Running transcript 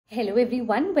Hello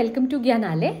everyone, welcome to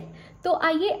ज्ञानालय। तो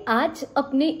आइए आज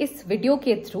अपने इस वीडियो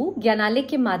के थ्रू ज्ञानालय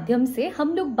के माध्यम से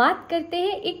हम लोग बात करते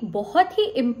हैं एक बहुत ही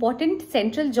इम्पोर्टेंट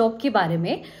सेंट्रल जॉब के बारे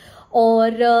में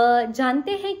और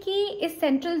जानते हैं कि इस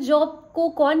सेंट्रल जॉब को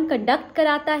कौन कंडक्ट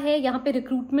कराता है, यहाँ पे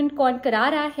रिक्रूटमेंट कौन करा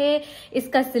रहा है,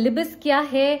 इसका सिलेबस क्या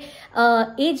है,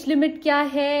 एज लिमिट क्या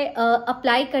है,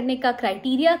 अप्लाई करने का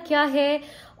क्राइटेरिया क्या है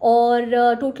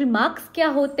और टोटल मार्क्स क्या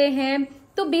होते हैं।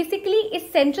 तो बेसिकली इस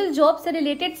सेंट्रल जॉब से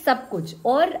रिलेटेड सब कुछ।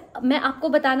 और मैं आपको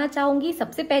बताना चाहूंगी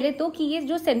सबसे पहले तो कि ये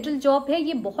जो सेंट्रल जॉब है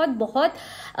ये बहुत बहुत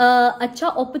अच्छा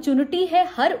अपॉर्चुनिटी है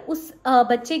हर उस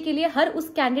बच्चे के लिए, हर उस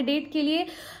कैंडिडेट के लिए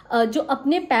जो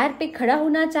अपने पैर पे खड़ा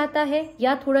होना चाहता है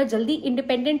या थोड़ा जल्दी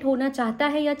इंडिपेंडेंट होना चाहता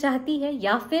है या चाहती है,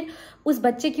 या फिर उस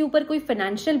बच्चे के ऊपर कोई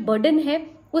फाइनेंशियल बर्डन है,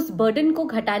 उस बर्डन को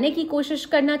घटाने की कोशिश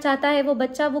करना चाहता है वो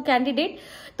बच्चा, वो कैंडिडेट।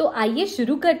 तो आइए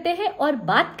शुरू करते हैं और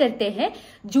बात करते हैं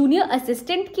जूनियर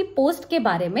असिस्टेंट की पोस्ट के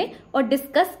बारे में और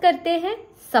डिस्कस करते हैं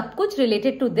सब कुछ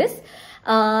रिलेटेड टू दिस।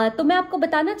 तो मैं आपको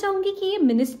बताना चाहूंगी कि ये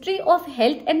ministry of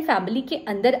health and family के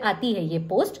अंदर आती है ये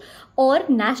पोस्ट और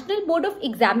नेशनल बोर्ड ऑफ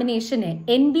एग्जामिनेशन है,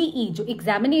 एनबीई जो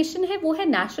एग्जामिनेशन है वो है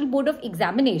नेशनल बोर्ड ऑफ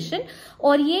एग्जामिनेशन,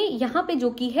 और ये यहाँ पे जो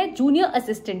की है जूनियर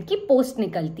असिस्टेंट की पोस्ट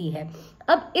निकलती है।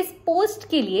 अब इस पोस्ट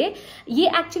के लिए ये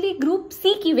एक्चुअली ग्रुप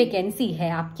सी की वैकेंसी है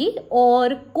आपकी,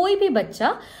 और कोई भी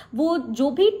बच्चा वो जो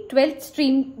भी 12th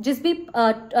स्ट्रीम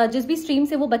जिस भी स्ट्रीम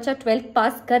से वो बच्चा 12th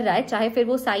पास कर रहा है, चाहे फिर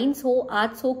वो साइंस हो,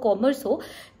 आर्ट्स हो, कॉमर्स हो,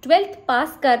 12th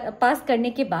पास करने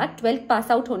के बाद, 12th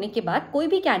पास आउट होने के बाद कोई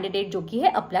भी कैंडिडेट जो की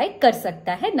है अप्लाई कर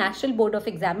सकता है नेशनल बोर्ड ऑफ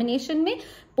एग्जामिनेशन में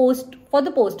post for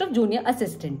the post of junior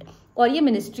assistant, और ये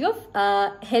ministry of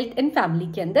health and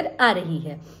family के अंदर आ रही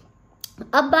है।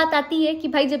 अब बात आती है कि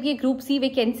भाई जब ये ग्रुप सी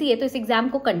वैकेंसी है तो इस एग्जाम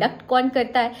को कंडक्ट कौन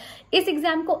करता है। इस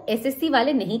एग्जाम को एसएससी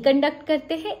वाले नहीं कंडक्ट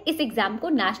करते हैं, इस एग्जाम को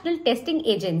national testing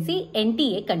agency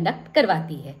NTA conduct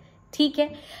करवाती है। ठीक है,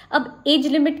 अब एज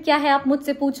लिमिट क्या है आप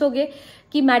मुझसे पूछोगे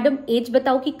कि मैडम एज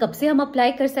बताओ कि कब से हम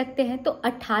अप्लाई कर सकते हैं। तो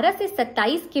 18 से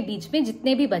 27 के बीच में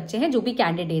जितने भी बच्चे हैं, जो भी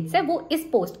कैंडिडेट्स हैं, वो इस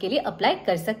पोस्ट के लिए अप्लाई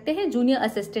कर सकते हैं, जूनियर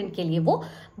असिस्टेंट के लिए वो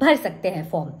भर सकते हैं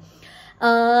फॉर्म।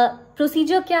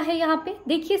 प्रोसीजर क्या है यहाँ पे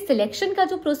देखिए, सिलेक्शन का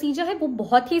जो प्रोसीजर है वो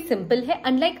बहुत ही सिंपल है,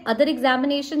 अनलाइक अदर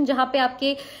एग्जामिनेशन जहाँ पे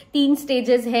आपके 3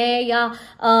 स्टेजेस है या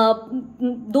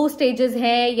 2 स्टेजेस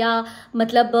है, या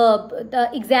मतलब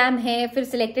एग्जाम है, फिर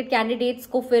सिलेक्टेड कैंडिडेट्स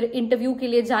को फिर इंटरव्यू के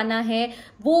लिए जाना है,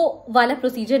 वो वाला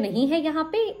प्रोसीजर नहीं है यहाँ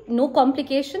पे। नो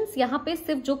कॉम्प्लिकेशंस, यहाँ पे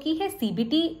सिर्फ जो की है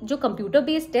सीबीटी जो कंप्यूटर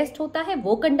बेस्ड टेस्ट होता है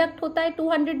वो कंडक्ट होता है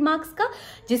 200 मार्क्स का,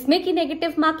 जिसमें की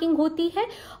नेगेटिव मार्किंग होती है,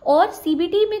 और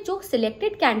सीबीटी में जो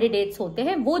सिलेक्टेड कैंडिडेट्स होते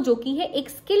हैं वो जो की है एक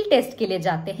स्किल टेस्ट के लिए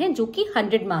जाते हैं जो कि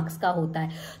 100 मार्क्स का होता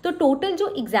है। तो टोटल जो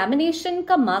एग्जामिनेशन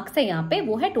का मार्क्स है यहाँ पे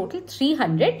वो है टोटल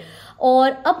 300।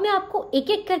 और अब मैं आपको एक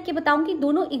एक करके बताऊंगी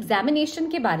दोनों एग्जामिनेशन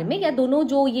के बारे में, या दोनों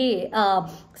जो ये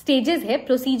स्टेजेस है,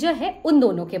 प्रोसीजर है, उन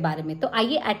दोनों के बारे में। तो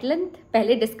आइए एट लेंथ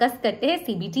पहले डिस्कस करते हैं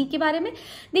सीबीटी के बारे में।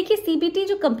 देखिए, सीबीटी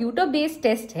जो कंप्यूटर बेस्ड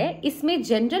टेस्ट है इसमें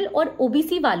जनरल और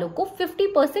ओबीसी वालों को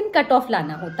 50% कट ऑफ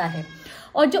लाना होता है,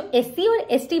 और जो एससी और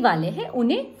एसटी वाले हैं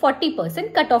उन्हें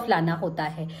 40% कट ऑफ लाना होता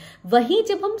है। वहीं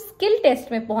जब हम स्किल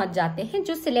टेस्ट में पहुंच जाते हैं,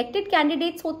 जो सिलेक्टेड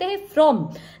कैंडिडेट्स होते हैं from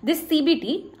this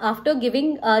CBT, after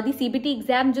giving the CBT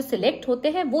exam, जो सिलेक्ट होते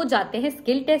हैं वो जाते हैं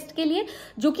स्किल टेस्ट के लिए,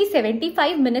 जो कि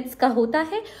 75 मिनट्स का होता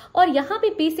है। और यहाँ पे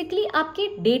बेसिकली आपके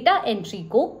डेटा एंट्री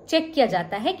को चेक किया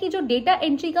जाता है कि जो डेटा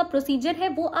एंट्री का प्रोसीजर है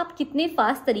वो आप कितने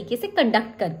फास्ट तरीके से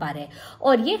कंडक्ट कर पा रहे हैं,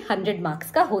 और ये 100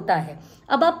 मार्क्स का होता है।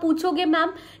 अब आप पूछोगे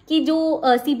मैम कि जो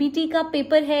सीबीटी का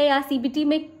पेपर है या सीबीटी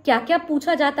में क्या क्या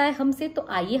पूछा जाता है हमसे, तो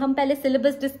आइए हम पहले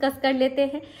सिलेबस डिस्कस कर लेते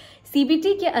हैं।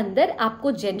 सीबीटी के अंदर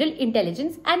आपको जनरल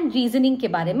इंटेलिजेंस एंड रीजनिंग के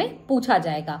बारे में पूछा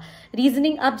जाएगा।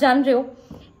 रीजनिंग आप जान रहे हो।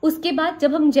 उसके बाद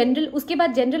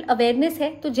जनरल अवेयरनेस है,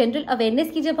 तो जनरल अवेयरनेस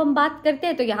की जब हम बात करते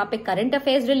हैं तो यहाँ पे करंट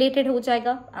अफेयर्स रिलेटेड हो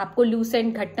जाएगा, आपको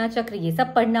लूसेंट, घटना चक्र, ये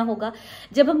सब पढ़ना होगा।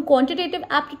 जब हम क्वांटिटेटिव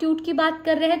एप्टीट्यूड की बात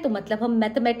कर रहे हैं तो मतलब हम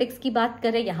मैथमेटिक्स की बात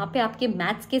कर रहे हैं, यहाँ पे आपके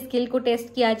मैथ्स के स्किल को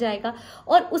टेस्ट किया जाएगा।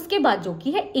 और उसके बाद जो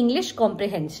की है इंग्लिश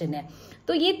कॉम्प्रिहेंशन है।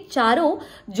 तो ये चारों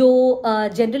जो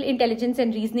जनरल इंटेलिजेंस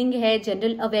एंड रीजनिंग है,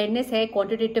 जनरल अवेयरनेस है,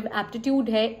 क्वांटिटेटिव एप्टीट्यूड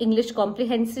है, इंग्लिश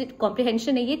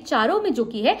कॉम्प्रिहेंशन है, ये चारों में जो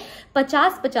की है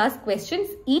 50-50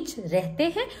 क्वेश्चंस ईच रहते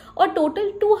हैं, और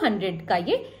टोटल 200 का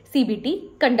ये सीबीटी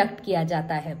कंडक्ट किया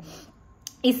जाता है।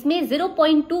 इसमें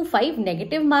 0.25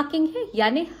 नेगेटिव मार्किंग है,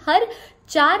 यानी हर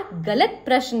 4 गलत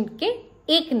प्रश्न के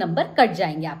 1 नंबर कट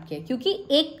जाएंगे आपके, क्योंकि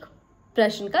एक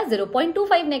प्रश्न का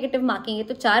 0.25 नेगेटिव मार्किंग है,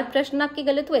 तो 4 प्रश्न आपके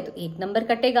गलत हुए तो 1 नंबर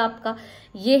कटेगा आपका।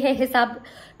 ये है हिसाब।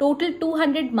 टोटल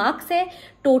 200 मार्क्स है।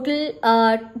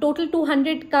 टोटल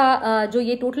 200 का जो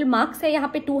ये टोटल मार्क्स है यहाँ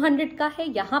पे 200 का है।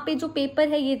 यहाँ पे जो पेपर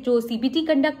है ये जो सीबीटी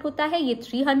कंडक्ट होता है ये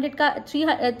 3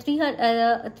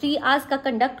 आवर्स का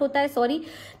कंडक्ट होता है,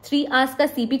 3 आवर्स का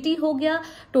सीबीटी हो गया।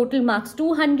 टोटल मार्क्स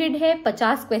 200 है,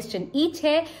 50 क्वेश्चन ईच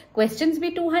है, क्वेश्चंस भी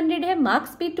 200 है,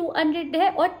 मार्क्स भी 200 है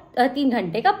और 3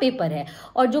 घंटे का पेपर है।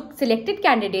 और जो सिलेक्टेड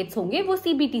कैंडिडेट्स होंगे वो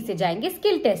सीबीटी से जाएंगे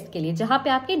स्किल टेस्ट के लिए, जहां पे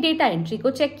आपकी डेटा एंट्री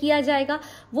को चेक किया जाएगा।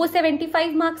 वो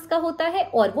 75 मार्क्स का होता है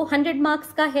और वो 100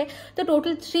 मार्क्स का है। तो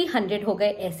टोटल 300 हो गए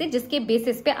ऐसे, जिसके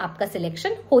बेसिस पे आपका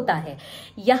सिलेक्शन होता है।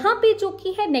 यहाँ पे जो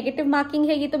की है नेगेटिव मार्किंग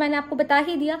है, ये तो मैंने आपको बता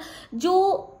ही दिया।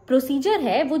 जो प्रोसीजर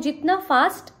है वो जितना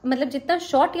फास्ट, मतलब जितना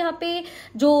शॉर्ट यहाँ पे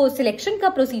जो सिलेक्शन का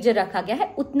प्रोसीजर रखा गया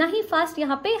है, उतना ही फास्ट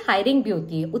यहाँ पे हायरिंग भी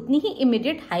होती है, उतनी ही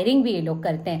इमीडिएट हायरिंग भी ये लोग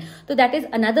करते हैं। तो दैट इज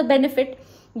अनदर बेनिफिट।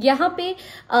 यहाँ पे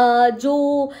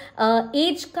जो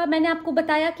एज का मैंने आपको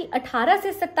बताया कि 18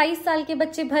 से 27 साल के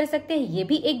बच्चे भर सकते हैं, ये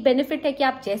भी एक बेनिफिट है कि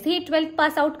आप जैसे ही 12th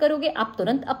पास आउट करोगे आप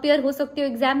तुरंत अपियर हो सकते हो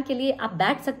एग्जाम के लिए, आप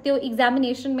बैठ सकते हो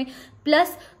एग्जामिनेशन में।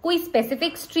 प्लस कोई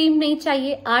स्पेसिफिक स्ट्रीम नहीं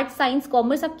चाहिए, आर्ट साइंस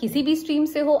कॉमर्स आप किसी भी स्ट्रीम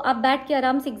से हो, आप बैठ के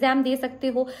आराम से एग्जाम दे सकते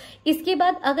हो। इसके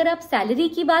बाद अगर आप सैलरी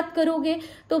की बात करोगे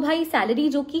तो भाई सैलरी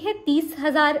जो की है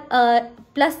 30,000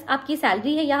 प्लस आपकी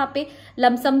सैलरी है। यहाँ पे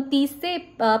लमसम 30 से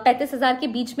 35,000 के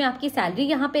बीच में आपकी सैलरी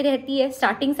यहाँ पे रहती है,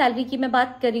 स्टार्टिंग सैलरी की मैं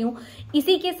बात कर रही हूँ।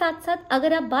 इसी के साथ साथ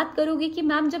अगर आप बात करोगे कि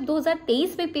मैम जब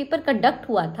 2023 में पेपर कंडक्ट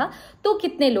हुआ था तो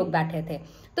कितने लोग बैठे थे,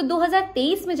 तो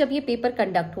 2023 में जब ये पेपर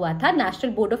कंडक्ट हुआ था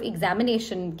नेशनल बोर्ड ऑफ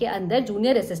एग्जामिनेशन के अंदर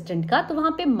जूनियर असिस्टेंट का, तो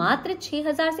वहां पे मात्र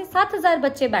 6,000 से 7,000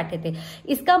 बच्चे बैठे थे।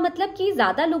 इसका मतलब कि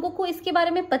ज्यादा लोगों को इसके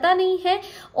बारे में पता नहीं है,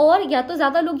 और या तो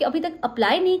ज्यादा लोग अभी तक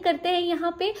अप्लाई नहीं करते हैं।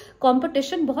 यहाँ पे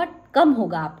कंपटीशन बहुत कम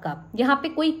होगा आपका, यहाँ पे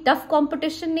कोई टफ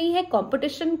कंपटीशन नहीं है,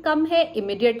 कंपटीशन कम है,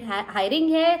 इमीडिएट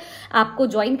हायरिंग है, आपको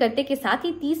ज्वाइन करते के साथ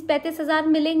ही 30-35,000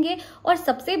 मिलेंगे। और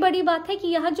सबसे बड़ी बात है कि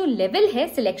यहाँ जो लेवल है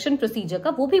सिलेक्शन प्रोसीजर का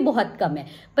वो भी बहुत कम है,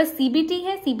 बस सीबीटी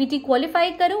है, सीबीटी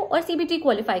क्वालिफाई करो और सीबीटी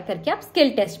क्वालिफाई करके आप स्किल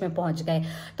टेस्ट में पहुंच गए।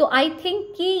 तो आई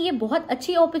थिंक कि ये बहुत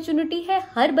अच्छी अपॉर्चुनिटी है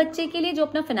हर बच्चे के लिए जो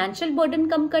अपना फाइनेंशियल बर्डन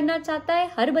कम करना चाहता है,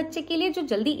 हर बच्चे के लिए जो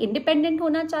जल्दी इंडिपेंडेंट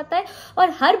होना चाहता है,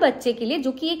 और हर बच्चे के लिए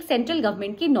जो कि एक सेंट्रल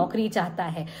गवर्नमेंट की नौकरी चाहता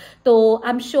है। तो आई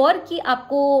एम श्योर कि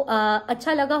आपको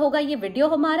अच्छा लगा होगा ये वीडियो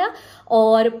हमारा,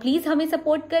 और प्लीज हमें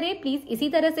सपोर्ट करें। प्लीज इसी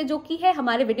तरह से जो कि है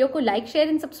हमारे वीडियो को लाइक, शेयर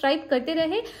एंड सब्सक्राइब करते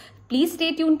रहे। Please stay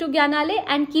tuned to Gyanalay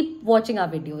and keep watching our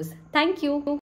videos. Thank you.